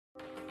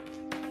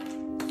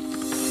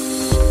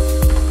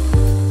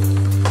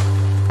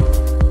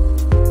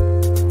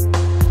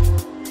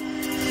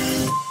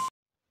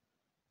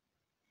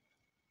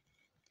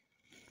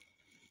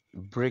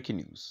Breaking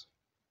news.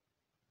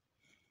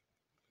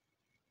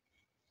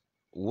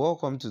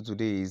 Welcome to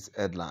today's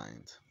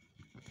headlines.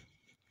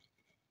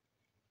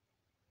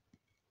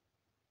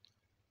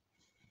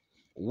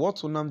 What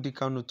Nnamdi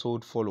Kanu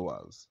told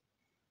followers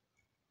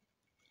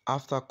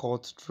after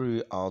court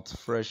threw out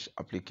fresh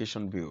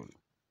application bill.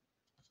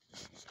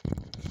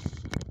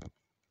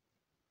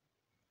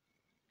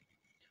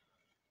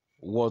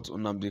 What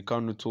Nnamdi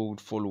Kanu told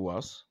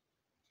followers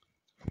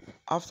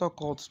after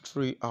court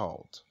threw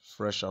out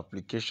fresh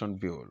application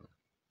bill.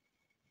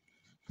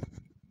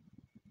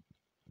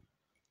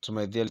 To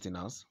my dear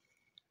listeners,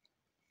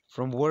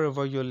 from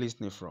wherever you're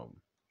listening from,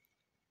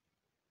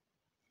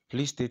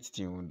 please stay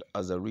tuned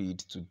as I read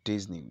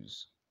today's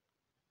news.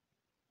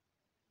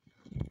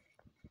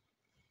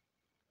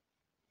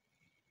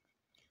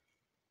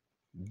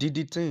 The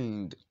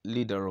detained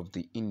leader of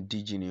the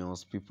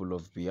indigenous people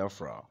of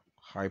Biafra,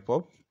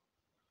 IPOB,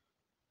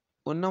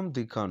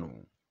 Nnamdi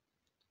Kanu,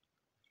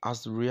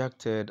 has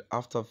reacted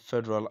after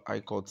Federal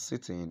High Court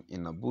sitting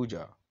in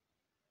Abuja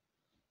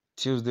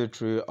Tuesday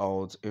threw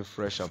out a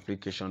fresh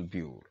application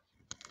bill.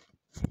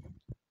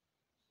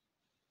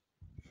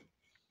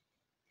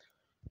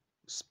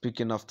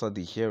 Speaking after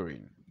the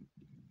hearing,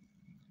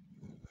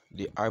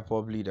 the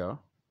IPOB leader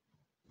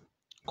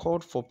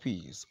called for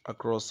peace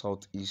across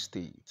Southeast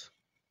states.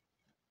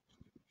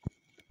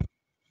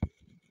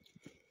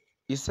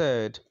 He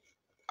said,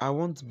 "I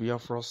want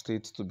Biafra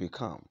state to be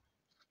calm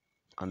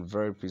and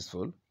very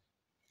peaceful.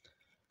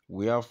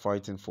 We are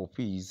fighting for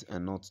peace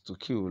and not to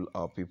kill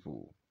our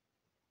people."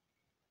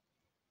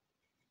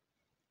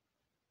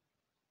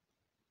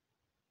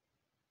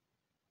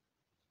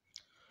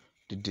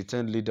 The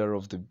detained leader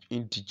of the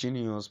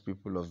indigenous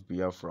people of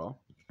Biafra,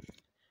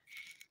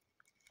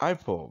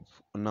 IPOB,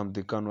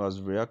 Nnamdi Kanu,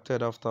 has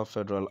reacted after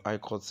Federal High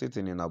Court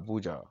sitting in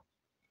Abuja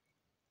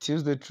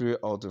Tuesday threw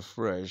out a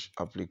fresh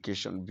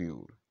application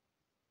bill.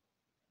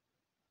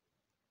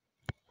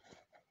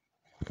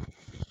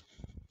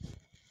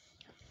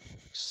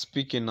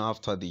 Speaking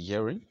after the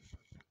hearing,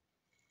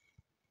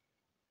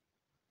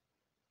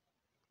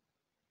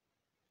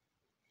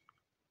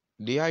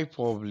 the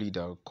IPOB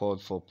leader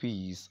called for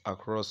peace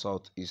across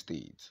Southeast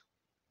states.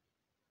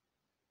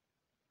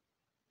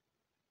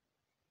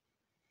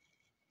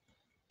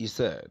 He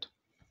said,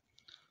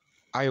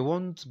 "I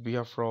want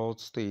Biafra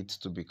state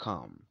to be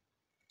calm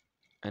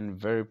and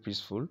very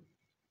peaceful.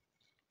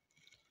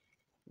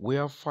 We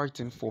are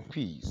fighting for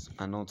peace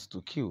and not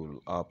to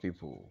kill our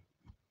people."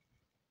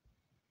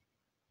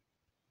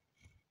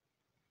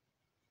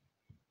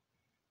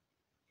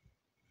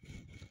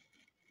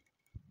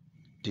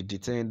 The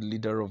detained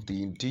leader of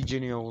the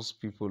indigenous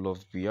people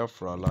of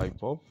Biafra,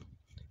 IPOB,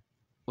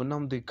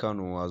 Nnamdi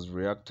Kanu, has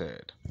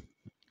reacted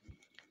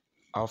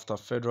after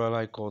Federal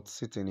High Court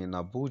sitting in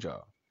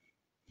Abuja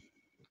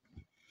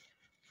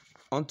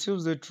on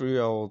Tuesday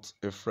threw out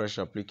a fresh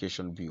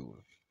application bill.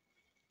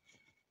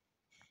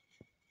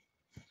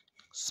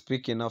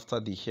 Speaking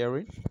after the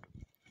hearing,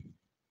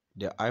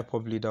 the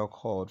IPOB leader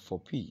called for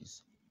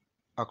peace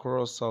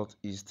across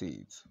Southeast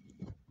states.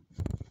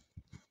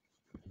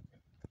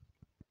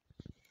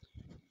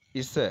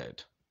 He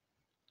said,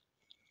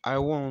 "I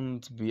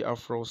want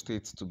Biafra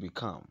state to be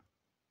calm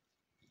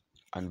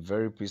and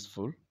very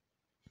peaceful.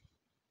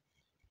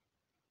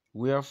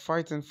 We are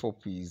fighting for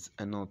peace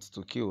and not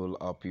to kill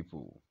our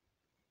people."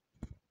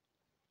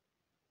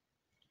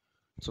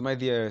 To my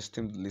dear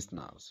esteemed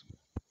listeners,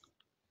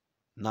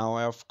 now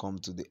I have come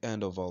to the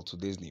end of our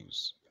today's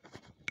news.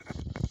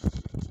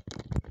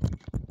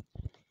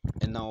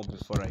 And now,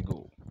 before I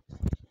go,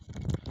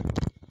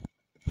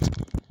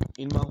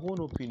 in my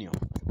own opinion,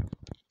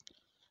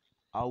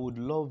 I would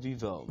love if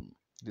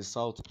the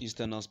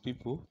Southeasterners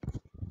people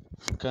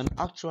can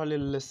actually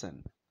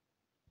listen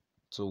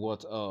to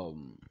what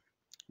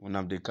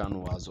Nnamdi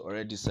Kanu has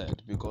already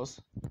said,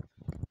 because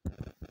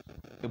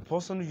a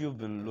person you've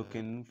been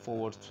looking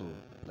forward to,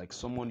 like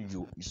someone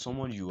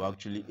you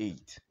actually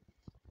hate,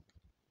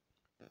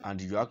 and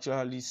you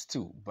actually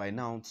still by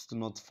now still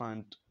not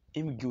find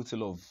him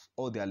guilty of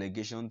all the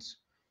allegations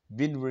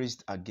being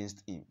raised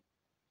against him,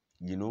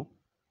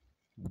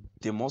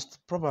 they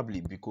must probably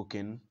be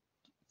cooking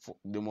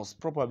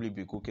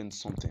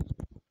something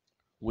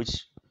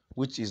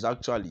which is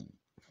actually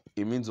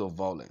a means of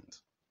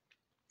violence.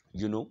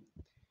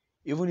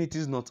 Even it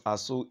is not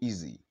as so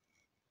easy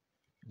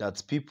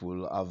that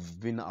people have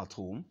been at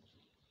home.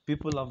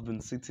 People have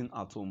been sitting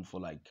at home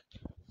for like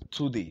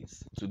 2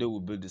 days. Today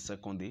will be the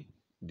second day.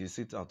 They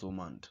sit at home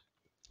and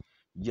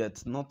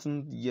yet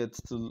nothing yet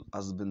still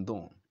has been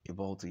done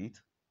about it.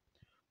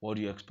 What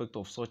do you expect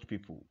of such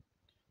people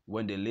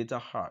when they later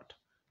heard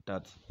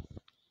that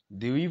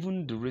the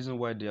reason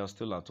why they are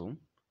still at home,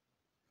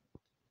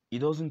 it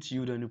doesn't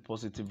yield any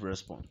positive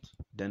response?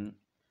 Then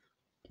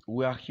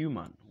we are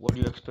human. What do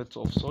you expect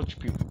of such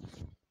people?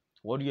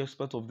 What do you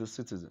expect of the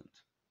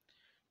citizens?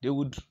 They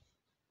would,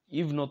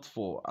 if not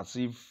for as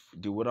if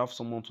they would have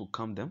someone to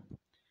calm them,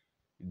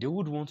 they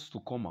would want to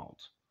come out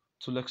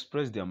to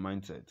express their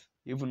mindset,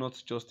 not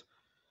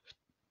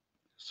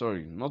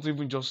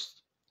even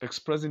just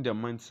expressing their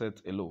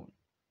mindset alone,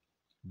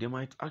 they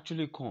might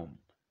actually come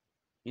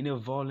in a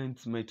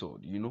violent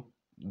method.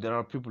 There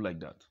are people like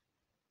that.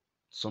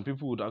 Some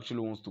people would actually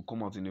want to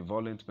come out in a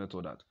violent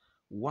method that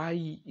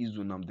why is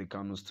Nnamdi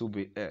Kanu still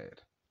be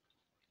held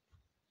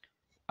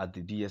at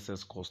the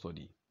DSS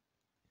custody?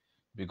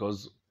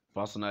 Because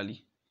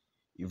personally,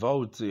 if I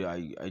would say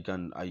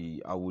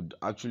I would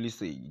actually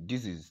say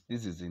this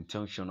is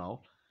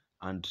intentional,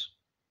 and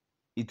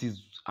it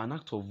is an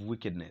act of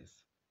wickedness.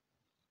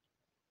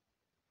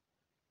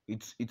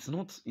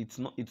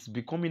 It's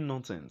becoming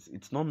nonsense.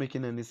 It's not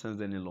making any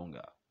sense any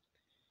longer.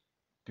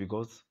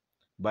 Because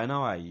by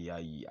now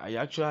I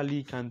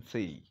actually can't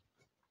say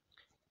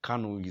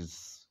Kanu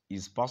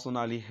is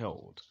personally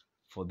held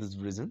for these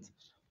reasons.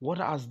 What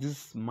has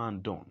this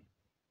man done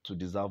to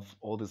deserve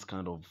all this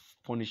kind of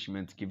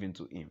punishment given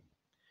to him?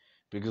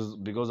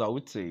 Because I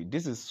would say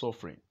this is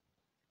suffering,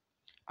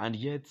 and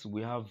yet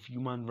we have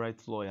human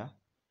rights lawyer,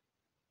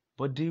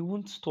 but they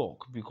won't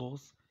talk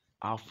because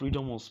our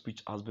freedom of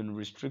speech has been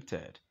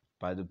restricted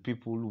by the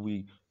people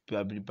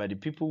by the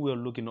people we are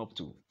looking up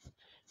to,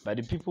 by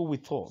the people we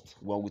thought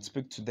when we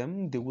speak to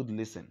them they would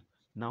listen.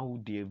 Now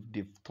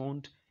they've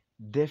turned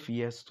deaf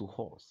ears to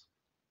us.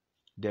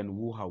 Then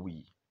who are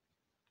we?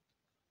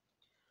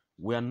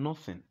 We are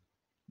nothing.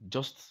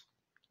 Just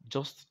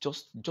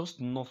just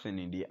nothing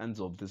in the hands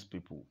of these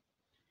people.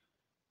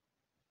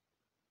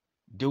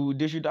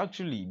 They should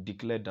actually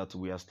declare that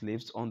we are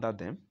slaves under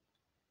them,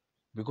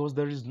 because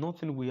there is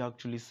nothing we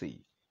actually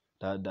say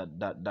that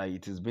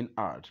it has been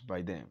hard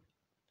by them.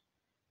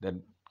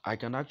 Then I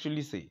can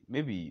actually say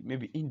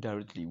maybe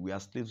indirectly we are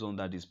slaves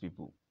under these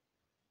people.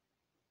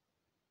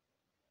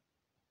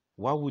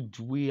 Why would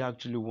we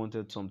actually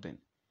wanted something?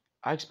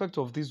 I expect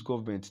of this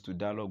government to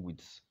dialogue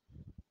with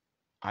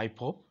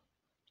IPOP,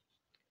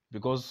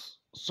 because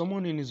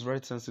someone in his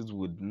right senses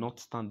would not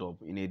stand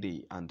up in a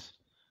day and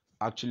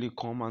actually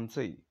come and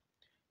say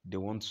they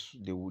want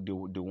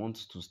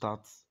to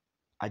start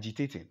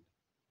agitating.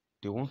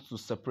 They want to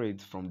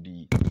separate from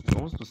the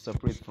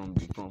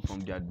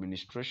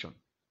administration.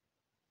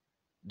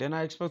 Then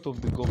I expect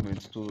of the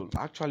government to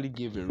actually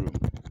give a room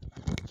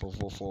for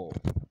for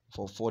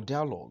for for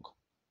dialogue.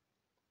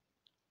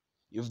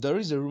 If there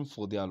is a room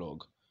for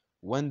dialogue,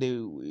 when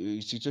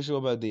a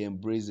situation where they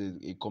embrace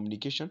a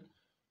communication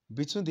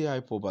between the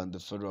IPOB and the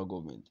federal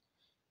government,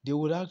 they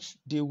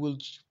will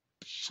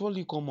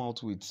surely come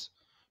out with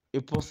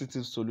a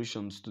positive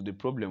solutions to the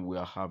problem we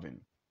are having.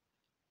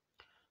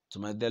 To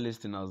my dear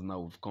listeners,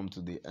 now we've come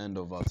to the end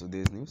of our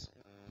today's news.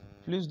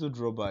 Please do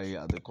drop by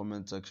at the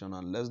comment section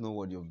and let us know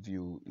what your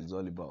view is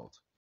all about.